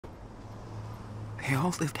They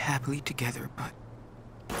all lived happily together, but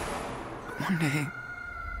one day,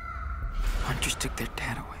 hunters took their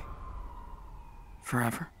dad away.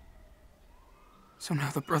 Forever. So now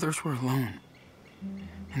the brothers were alone,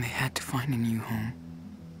 and they had to find a new home.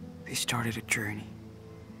 They started a journey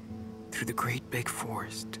through the great big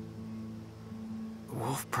forest. The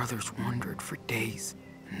Wolf brothers wandered for days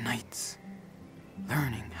and nights,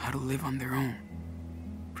 learning how to live on their own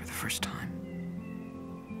for the first time.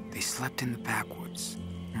 They slept in the backwoods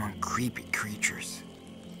among creepy creatures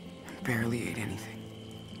and barely ate anything.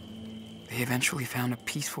 They eventually found a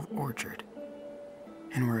peaceful orchard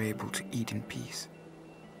and were able to eat in peace.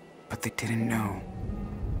 But they didn't know.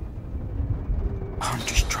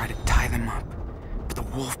 Hunters tried to tie them up, but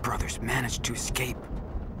the Wolf brothers managed to escape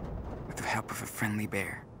with the help of a friendly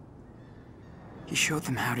bear. He showed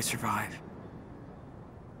them how to survive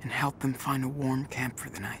and helped them find a warm camp for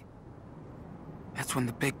the night. That's when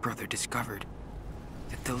the big brother discovered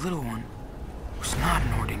that the little one was not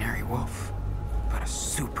an ordinary wolf, but a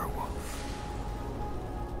super wolf.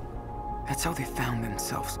 That's how they found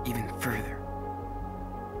themselves even further,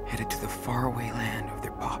 headed to the faraway land of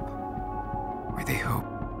their pop, where they hope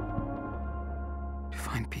to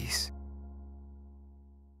find peace.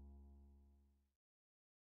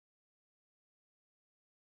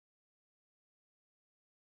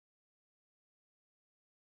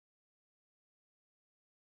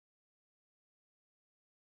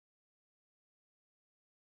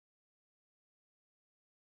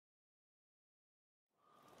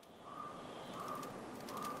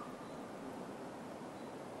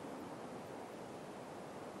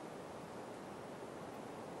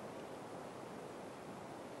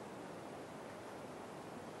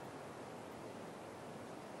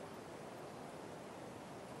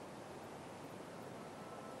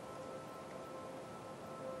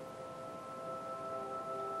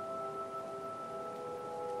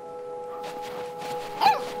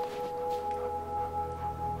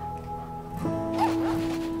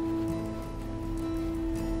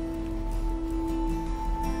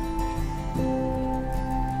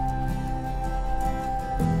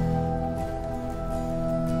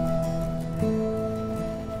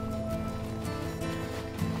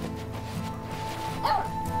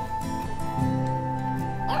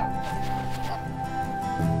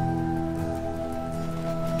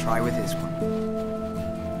 Try with this one.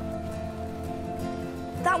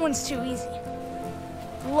 That one's too easy.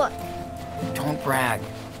 Look. Don't brag.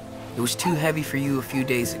 It was too heavy for you a few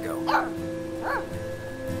days ago.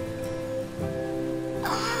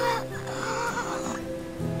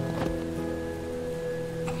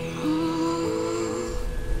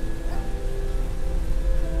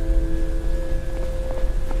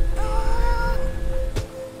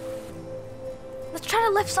 Let's try to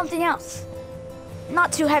lift something else.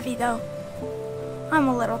 Not too heavy, though. I'm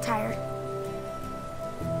a little tired.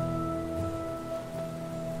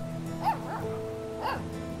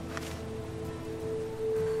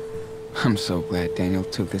 I'm so glad Daniel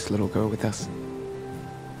took this little girl with us.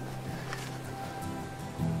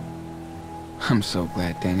 I'm so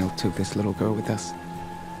glad Daniel took this little girl with us.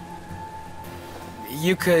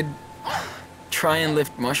 You could try and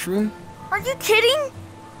lift Mushroom? Are you kidding?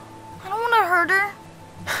 I don't want to hurt her.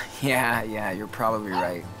 Yeah, you're probably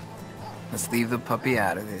right. Let's leave the puppy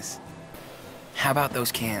out of this. How about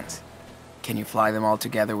those cans? Can you fly them all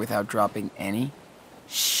together without dropping any?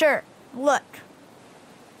 Sure. Look.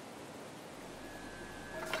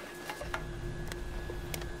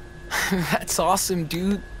 That's awesome,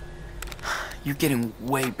 dude. You're getting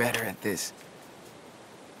way better at this.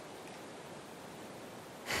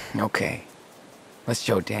 Okay. Let's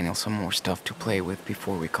show Daniel some more stuff to play with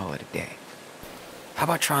before we call it a day. How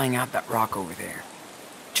about trying out that rock over there?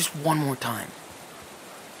 Just one more time.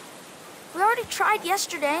 We already tried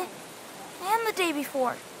yesterday. And the day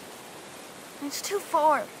before. It's too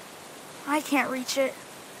far. I can't reach it.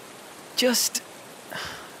 Just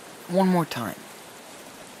one more time.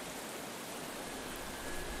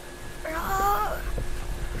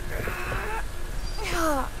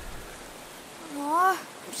 Aw,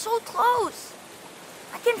 I'm so close.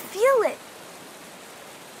 I can feel it.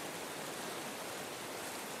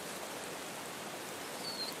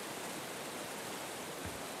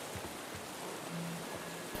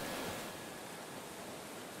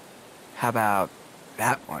 How about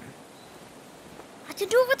that one? I can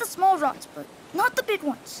do it with the small rocks, but not the big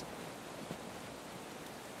ones.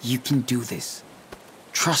 You can do this.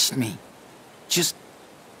 Trust me. Just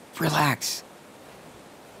relax.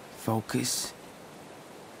 Focus.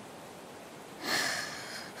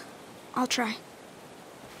 I'll try.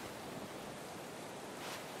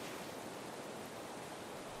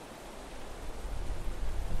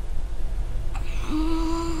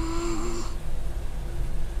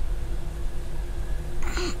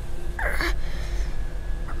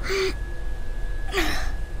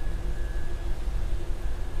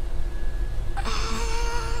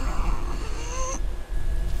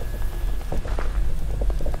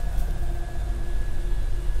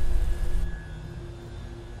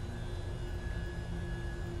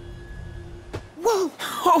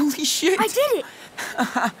 Holy shit! I did it!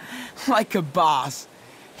 Like a boss.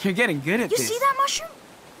 You're getting good at You this. see that mushroom?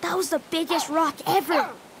 That was the biggest rock ever.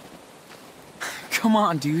 Come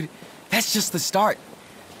on, dude. That's just the start.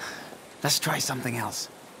 Let's try something else.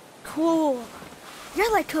 Cool.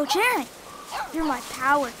 You're like Coach Aaron. You're my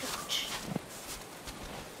power coach.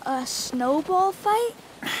 A snowball fight?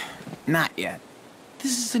 Not yet.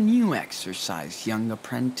 This is a new exercise, young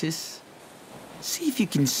apprentice. See if you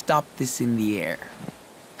can stop this in the air.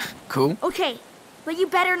 Cool? Okay, but you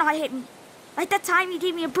better not hit me. Like that time you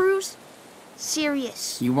gave me a bruise?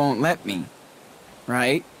 Serious. You won't let me,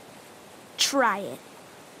 right? Try it.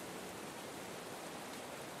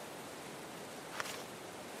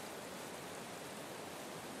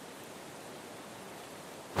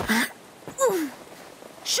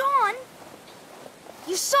 Sean!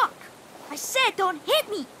 You suck! I said don't hit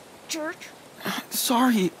me, jerk!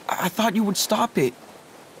 Sorry, I thought you would stop it.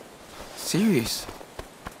 Serious.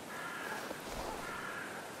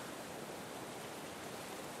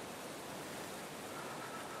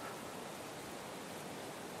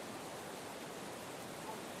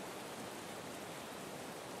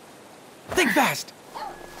 Think fast!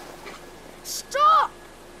 Stop!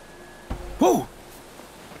 Whoa!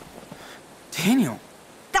 Daniel!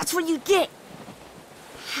 That's what you get.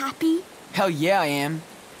 Happy? Hell yeah, I am.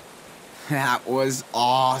 That was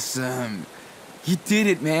awesome. You did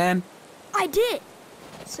it, man. I did.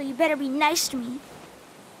 So you better be nice to me.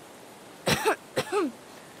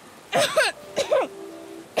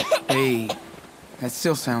 Hey, that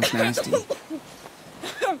still sounds nasty.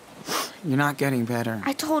 You're not getting better.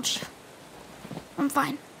 I told you. I'm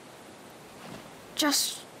fine.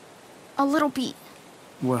 Just a little beat.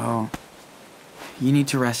 Well, you need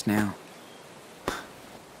to rest now.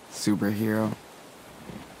 Superhero.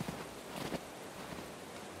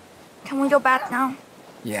 Can we go back now?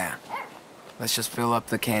 Yeah. Let's just fill up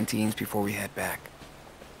the canteens before we head back.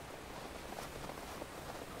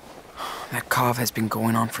 That cough has been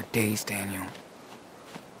going on for days, Daniel.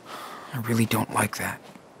 I really don't like that.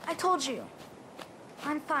 I told you.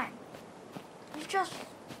 I'm fine. We've just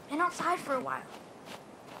been outside for a while.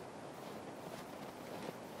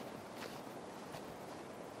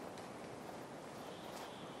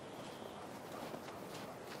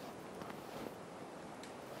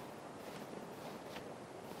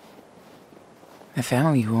 The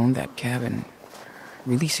family who owned that cabin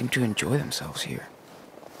really seemed to enjoy themselves here.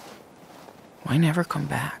 Why never come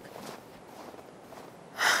back?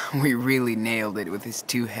 We really nailed it with this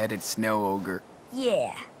two-headed snow ogre.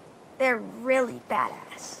 Yeah, they're really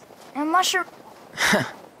badass. And mushroom...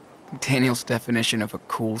 Daniel's definition of a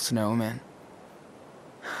cool snowman.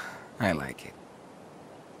 I like it.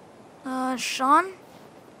 Sean?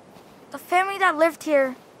 The family that lived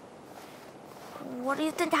here... What do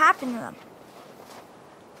you think happened to them?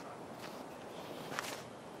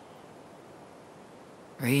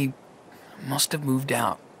 They must have moved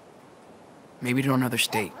out. Maybe to another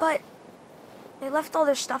state. But they left all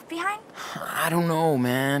their stuff behind? I don't know,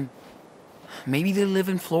 man. Maybe they live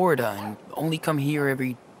in Florida and only come here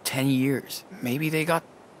every 10 years. Maybe they got...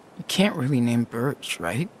 You can't really name Birch,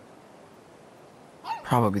 right?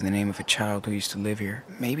 Probably the name of a child who used to live here.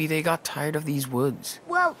 Maybe they got tired of these woods.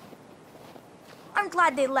 Well, I'm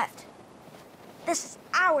glad they left. This is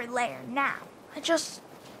our lair now.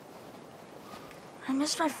 I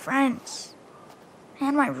miss my friends.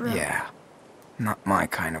 And my room. Yeah. Not my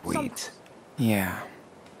kind of weeds. Yeah.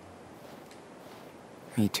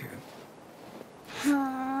 Me too.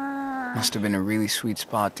 Must have been a really sweet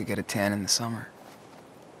spot to get a tan in the summer.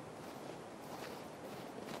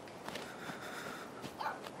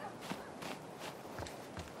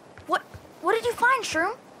 What did you find,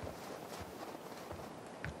 Shroom?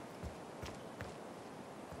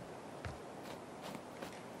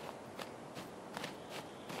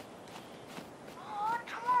 Oh,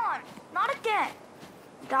 come on. Not again.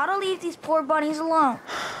 Gotta leave these poor bunnies alone.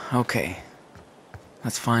 Okay.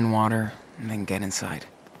 Let's find water and then get inside.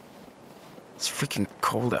 It's freaking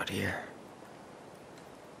cold out here.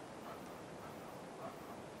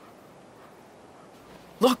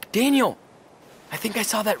 Look, Daniel! I think I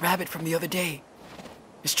saw that rabbit from the other day.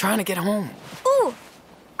 It's trying to get home. Ooh,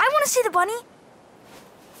 I want to see the bunny.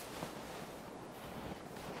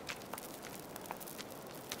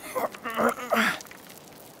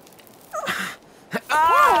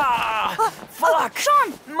 Ah! Fuck!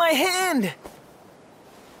 Sean! My hand!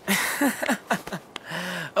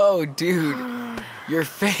 Oh, dude. Your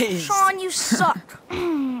face. Sean, you suck.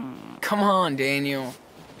 Come on, Daniel.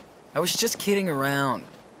 I was just kidding around.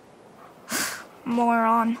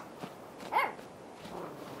 Moron.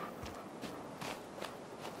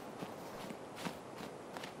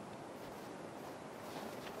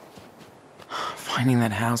 Finding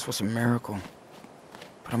that house was a miracle.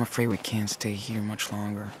 But I'm afraid we can't stay here much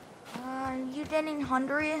longer. You getting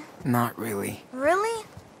hungry? Not really. Really?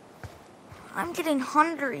 I'm getting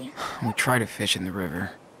hungry. We tried to fish in the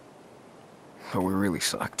river, but we really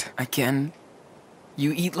sucked. Again,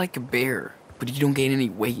 you eat like a bear, but you don't gain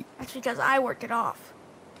any weight. That's because I work it off.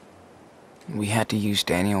 We had to use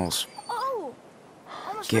Daniel's Oh!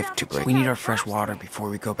 Almost gift forgot to break. check We need out our fresh traps water today. before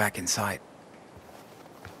we go back inside.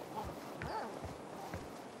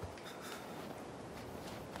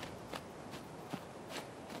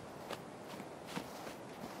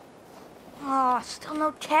 Oh, still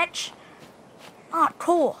no catch? Oh,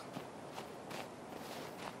 cool.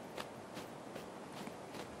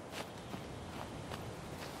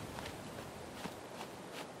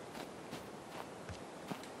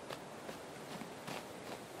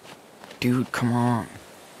 Dude, come on.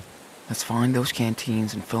 Let's find those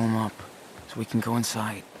canteens and fill them up so we can go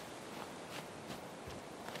inside.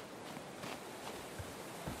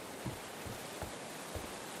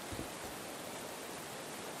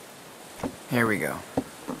 Here we go.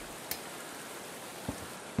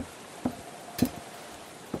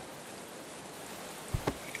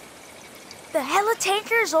 The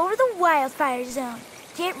helitanker is over the wildfire zone.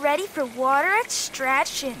 Get ready for water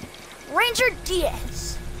extraction. Ranger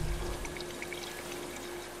Diaz.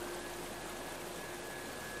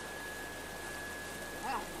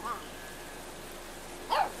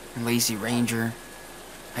 Lazy Ranger.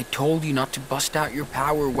 I told you not to bust out your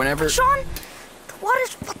power whenever... Sean, the water's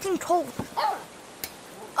fucking cold.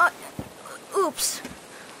 Oops.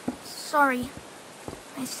 Sorry.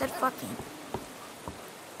 I said fucking.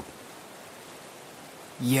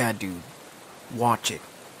 Yeah, dude. Watch it.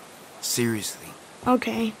 Seriously.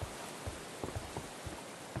 Okay.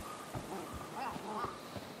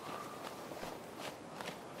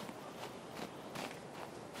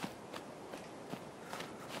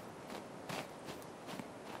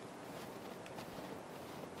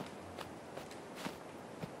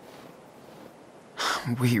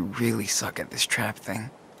 We really suck at this trap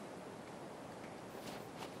thing.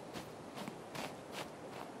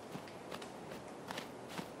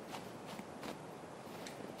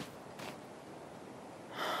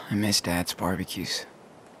 I miss Dad's barbecues.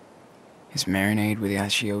 His marinade with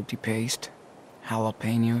achiote paste,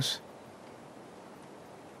 jalapenos.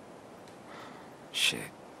 Shit.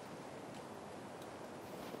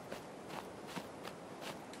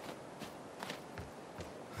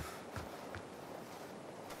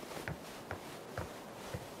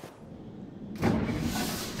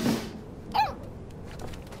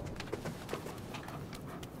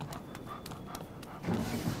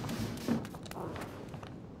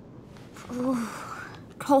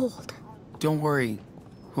 Cold. Don't worry.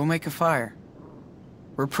 We'll make a fire.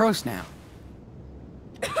 We're pros now.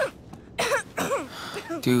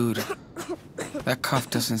 Dude, that cough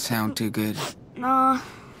doesn't sound too good. Nah,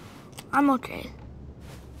 I'm okay.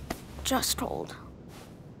 Just cold.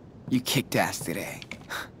 You kicked ass today.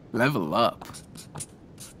 Level up.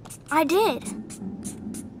 I did.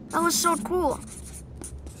 That was so cool.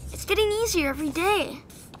 It's getting easier every day.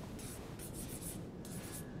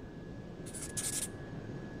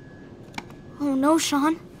 Oh no,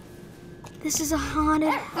 Sean. This is a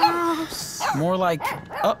haunted house. More like,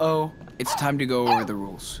 uh-oh, it's time to go over the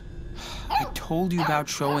rules. I told you about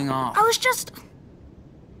showing off. I was just...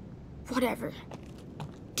 Whatever.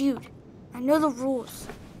 Dude, I know the rules.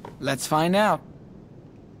 Let's find out.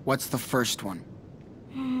 What's the first one?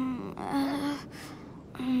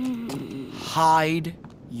 Hide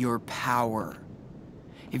your power.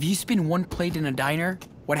 If you spin one plate in a diner,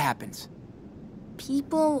 what happens?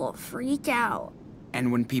 People will freak out.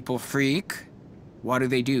 And when people freak, what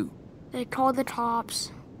do? They call the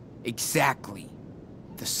cops. Exactly.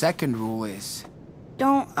 The second rule is...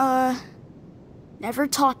 Don't, never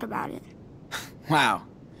talk about it. Wow.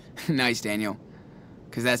 Nice, Daniel.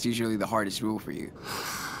 Because that's usually the hardest rule for you.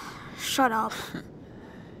 Shut up.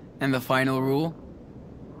 And the final rule?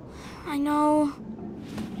 I know.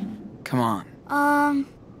 Come on.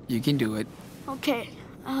 You can do it. Okay.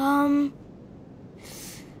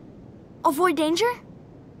 Avoid danger?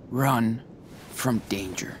 Run from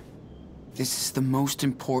danger. This is the most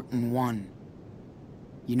important one.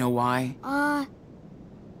 You know why? I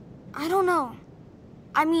don't know.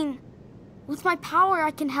 I mean, with my power,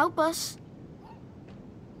 I can help us.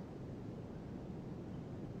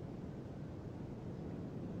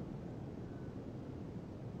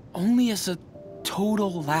 Only as a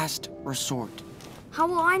total last resort. How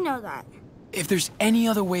will I know that? If there's any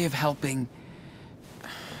other way of helping,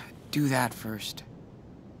 do that first.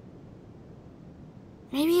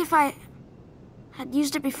 Maybe if I had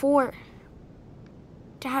used it before.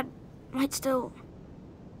 Dad might still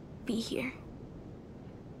be here.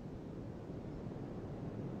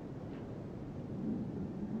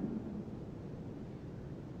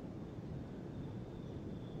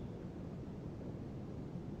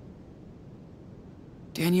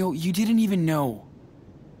 Daniel, you didn't even know.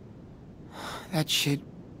 That shit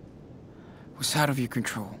was out of your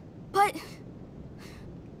control. But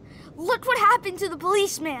look what happened to the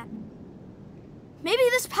policeman. Maybe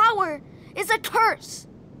this power is a curse.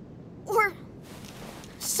 Or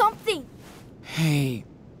something. Hey.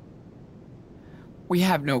 We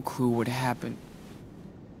have no clue what happened.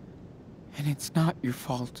 And it's not your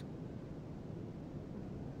fault.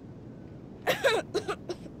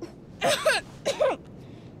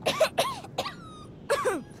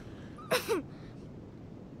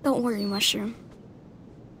 Don't worry, Mushroom.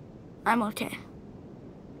 I'm okay.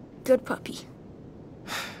 Good puppy.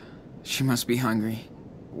 She must be hungry.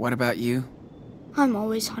 What about you? I'm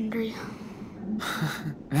always hungry.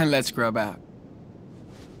 Then let's grub out.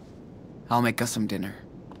 I'll make us some dinner.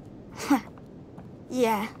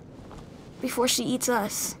 Yeah. Before she eats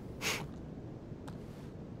us.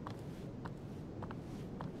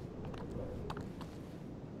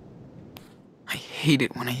 I hate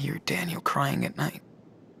it when I hear Daniel crying at night.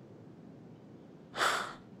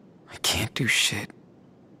 I can't do shit.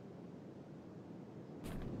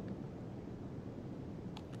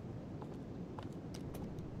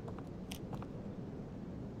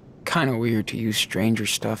 Kinda weird to use stranger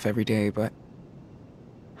stuff every day, but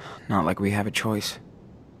not like we have a choice.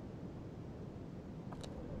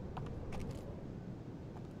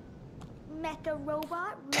 Mecha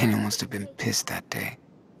robot. Daniel must have been pissed that day.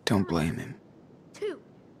 Don't blame him. 2,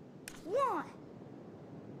 1.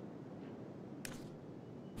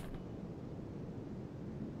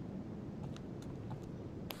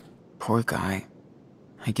 Poor guy.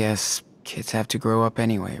 I guess kids have to grow up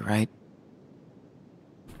anyway, right?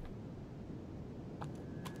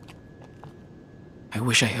 I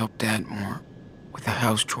wish I helped Dad more with the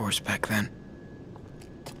house chores back then.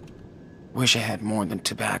 Wish I had more than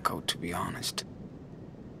tobacco, to be honest.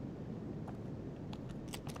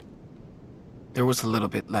 There was a little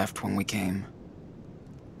bit left when we came.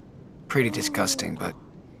 Pretty disgusting, but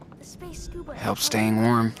The space scuba helps staying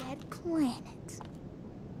warm. dead planet.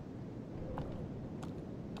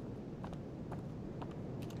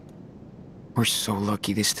 We're so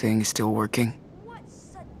lucky this thing is still working. What's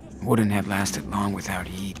sadistic? Wouldn't have lasted long without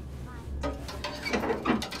heat.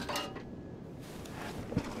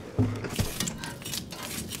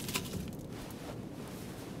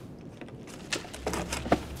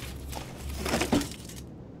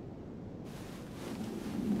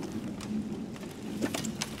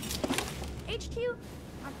 HQ,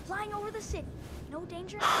 I'm flying over the city. No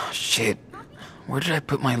danger. Shit. Where did I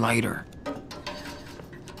put my lighter?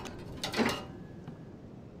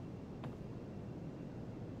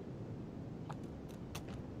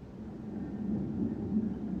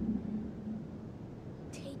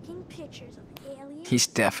 Taking pictures of aliens. He's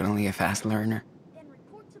definitely a fast learner. Then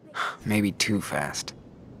report to base. Maybe too fast.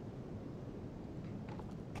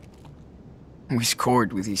 We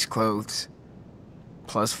scored with these clothes.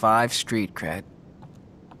 +5 street cred.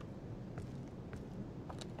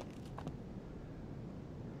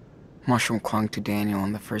 Mushroom clung to Daniel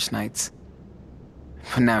on the first nights.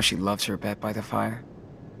 But now she loves her bed by the fire.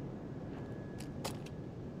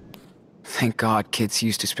 Thank God kids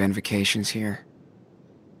used to spend vacations here.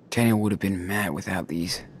 Daniel would have been mad without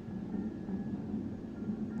these.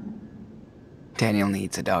 Daniel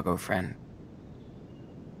needs a doggo friend.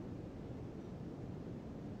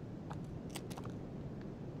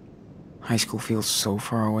 High school feels so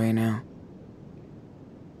far away now.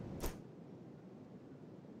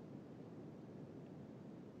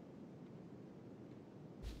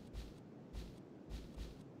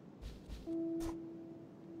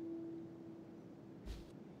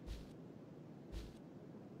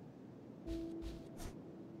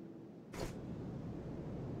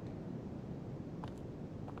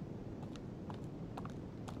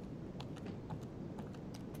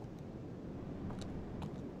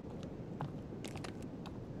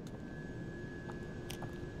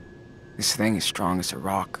 This thing is strong as a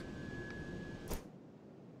rock.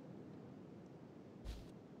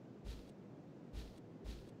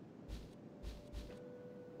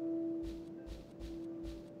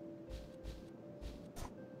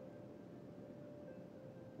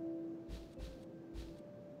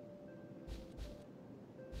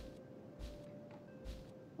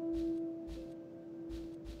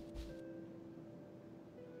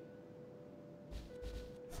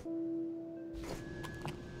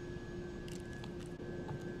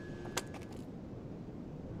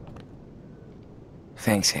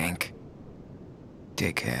 Thanks, Hank.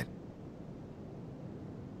 Dickhead.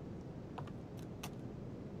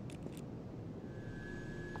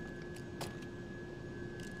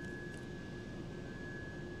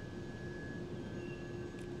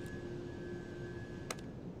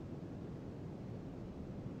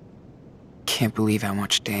 Can't believe how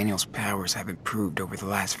much Daniel's powers have improved over the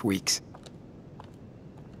last weeks.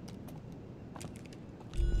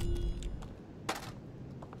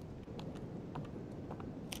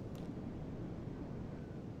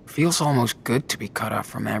 Feels almost good to be cut off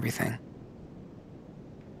from everything.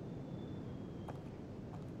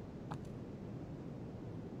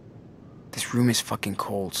 This room is fucking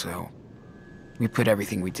cold, so we put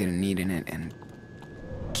everything we didn't need in it and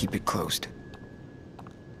keep it closed.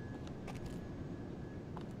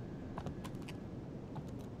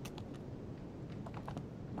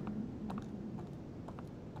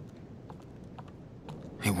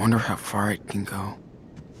 I wonder how far it can go.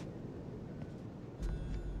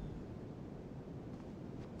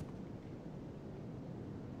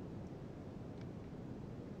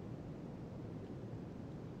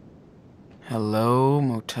 Hello,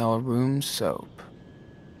 motel room soap.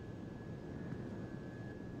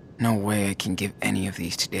 No way I can give any of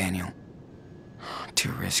these to Daniel.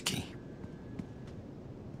 Too risky.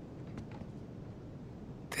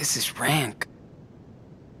 This is rank.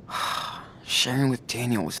 Sharing with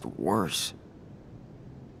Daniel was the worst.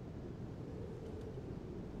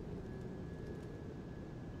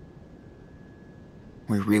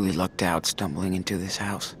 We really lucked out stumbling into this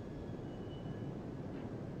house.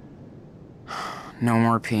 No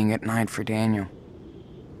more peeing at night for Daniel.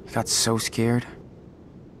 He got so scared.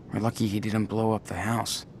 We're lucky he didn't blow up the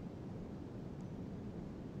house.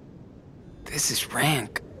 This is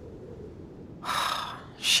rank.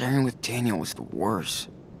 Sharing with Daniel was the worst.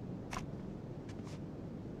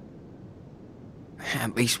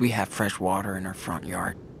 At least we have fresh water in our front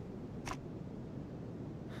yard.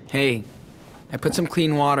 Hey, I put some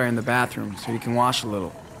clean water in the bathroom so you can wash a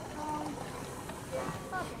little.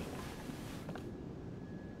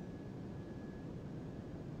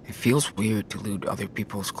 It feels weird to loot other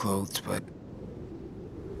people's clothes, but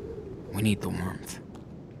we need the warmth.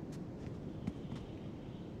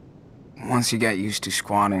 Once you get used to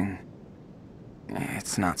squatting,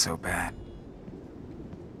 it's not so bad.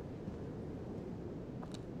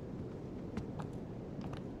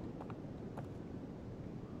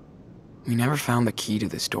 We never found the key to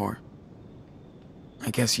this door.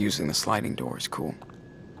 I guess using the sliding door is cool.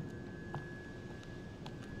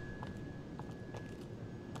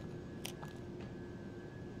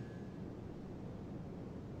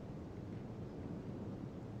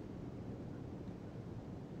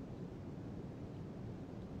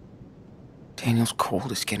 Daniel's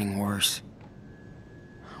cold is getting worse.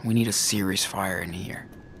 We need a serious fire in here.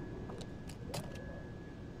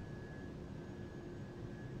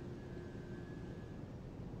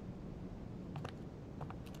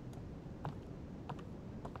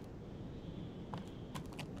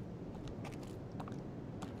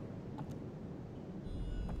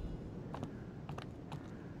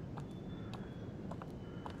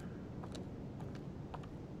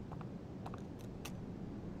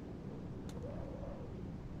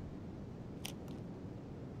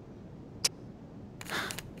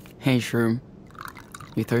 Hey, Shroom.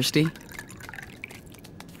 You thirsty?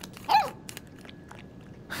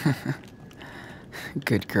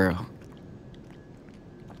 Good girl.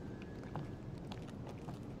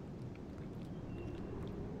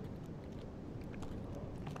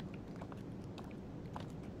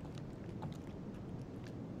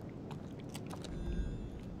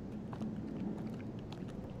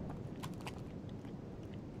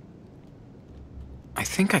 I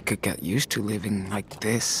think I could get used to living like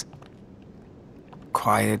this.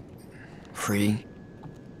 Quiet, free.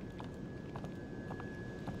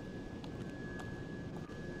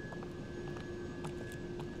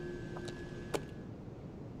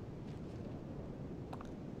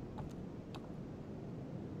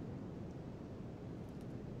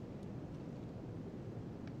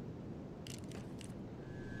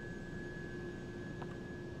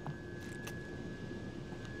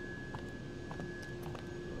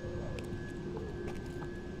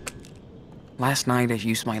 Last night I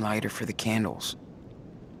used my lighter for the candles,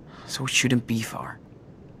 so it shouldn't be far.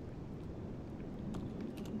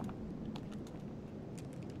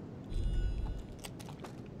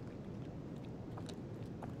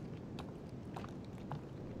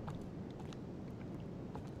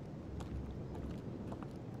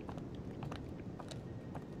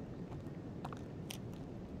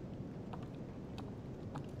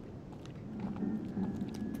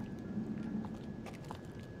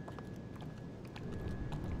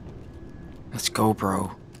 go, bro.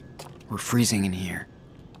 We're freezing in here.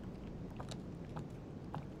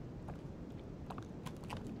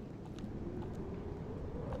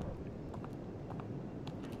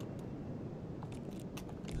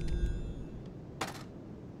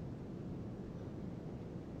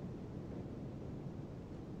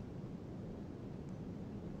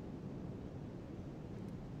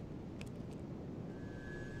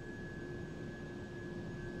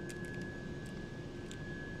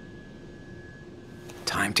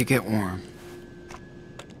 Time to get warm.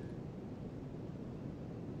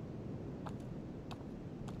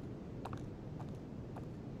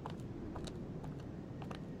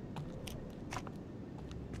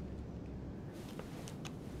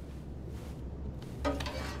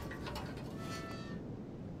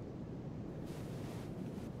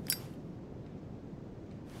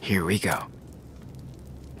 Here we go.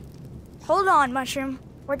 Hold on, Mushroom.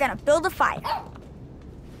 We're gonna build a fire.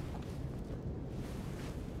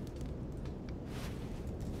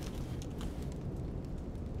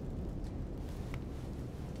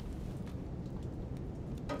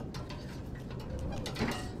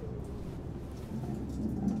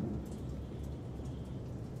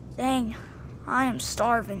 Dang, I am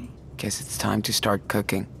starving. Guess it's time to start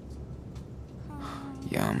cooking.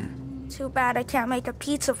 Yum. Too bad I can't make a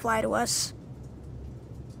pizza fly to us.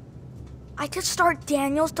 I could start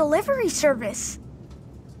Daniel's delivery service.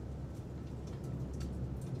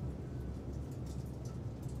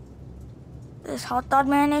 This hot dog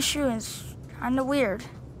man issue is kinda weird.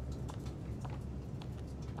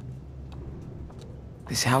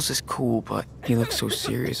 This house is cool, but he looks so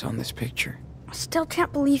serious on this picture. I still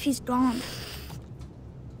can't believe he's gone.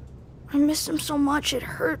 I miss him so much, it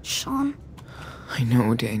hurts, Sean. I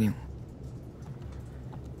know, Daniel.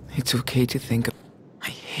 It's okay to think of... I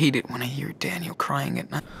hate it when I hear Daniel crying at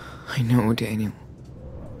night. I know, Daniel.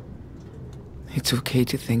 It's okay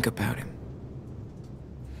to think about him.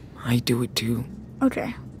 I do it too.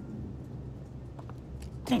 Okay.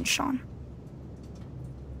 Thanks, Sean.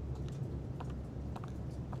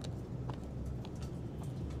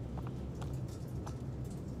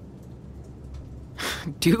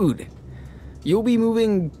 Dude, you'll be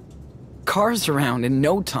moving cars around in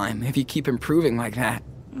no time if you keep improving like that.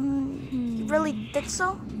 You really think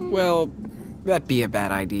so? Well, that'd be a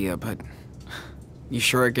bad idea, but you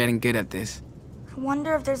sure are getting good at this. I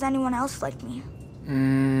wonder if there's anyone else like me.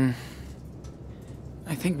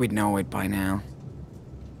 I think we'd know it by now.